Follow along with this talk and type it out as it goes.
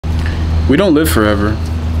We don't live forever.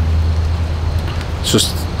 It's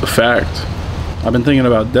just a fact. I've been thinking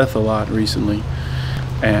about death a lot recently,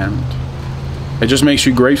 and it just makes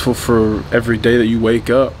you grateful for every day that you wake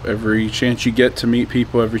up, every chance you get to meet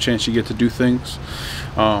people, every chance you get to do things.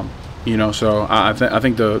 You know, so I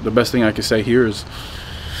think the best thing I could say here is,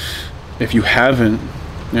 if you haven't,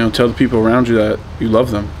 you know, tell the people around you that you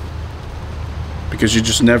love them, because you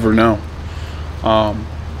just never know.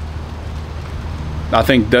 I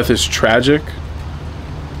think death is tragic,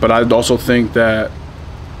 but I also think that,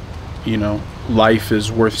 you know, life is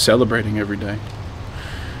worth celebrating every day.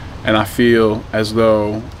 And I feel as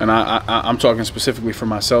though, and I'm talking specifically for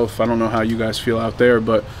myself, I don't know how you guys feel out there,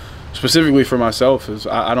 but specifically for myself is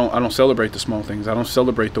I don't celebrate the small things. I don't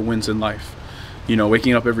celebrate the wins in life. You know,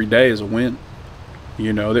 waking up every day is a win.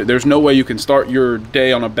 You know, there's no way you can start your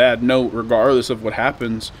day on a bad note regardless of what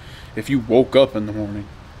happens if you woke up in the morning.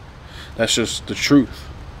 That's just the truth.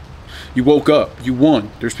 You woke up, you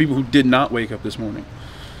won. There's people who did not wake up this morning.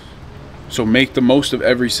 So make the most of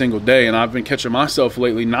every single day. And I've been catching myself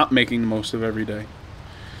lately not making the most of every day.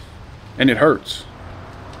 And it hurts.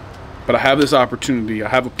 But I have this opportunity. I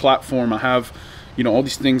have a platform. I have, you know, all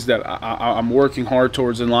these things that I'm working hard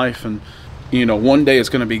towards in life. And, you know, one day it's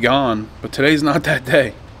going to be gone. But today's not that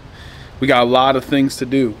day. We got a lot of things to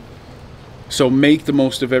do. So make the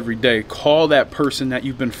most of every day. Call that person that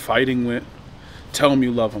you've been fighting with. Tell them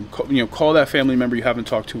you love them. Call that family member you haven't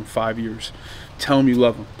talked to in 5 years. Tell them you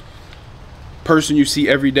love them. Person you see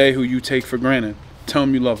every day who you take for granted. Tell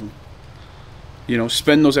them you love them. You know,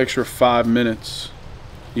 spend those extra 5 minutes,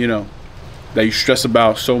 you know, that you stress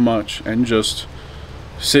about so much, and just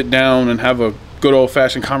sit down and have a good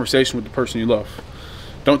old-fashioned conversation with the person you love.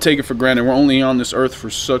 Don't take it for granted. We're only on this earth for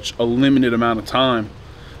such a limited amount of time.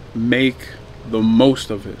 Make the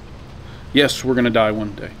most of it. Yes, we're going to die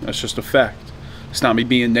one day. That's just a fact. It's not me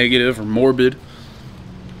being negative or morbid.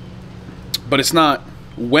 But it's not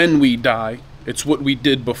when we die. It's what we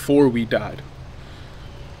did before we died.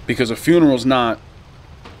 Because a funeral's not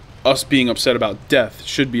us being upset about death. It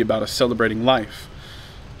should be about us celebrating life.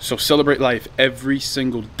 So celebrate life every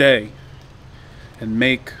single day and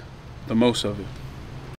make the most of it.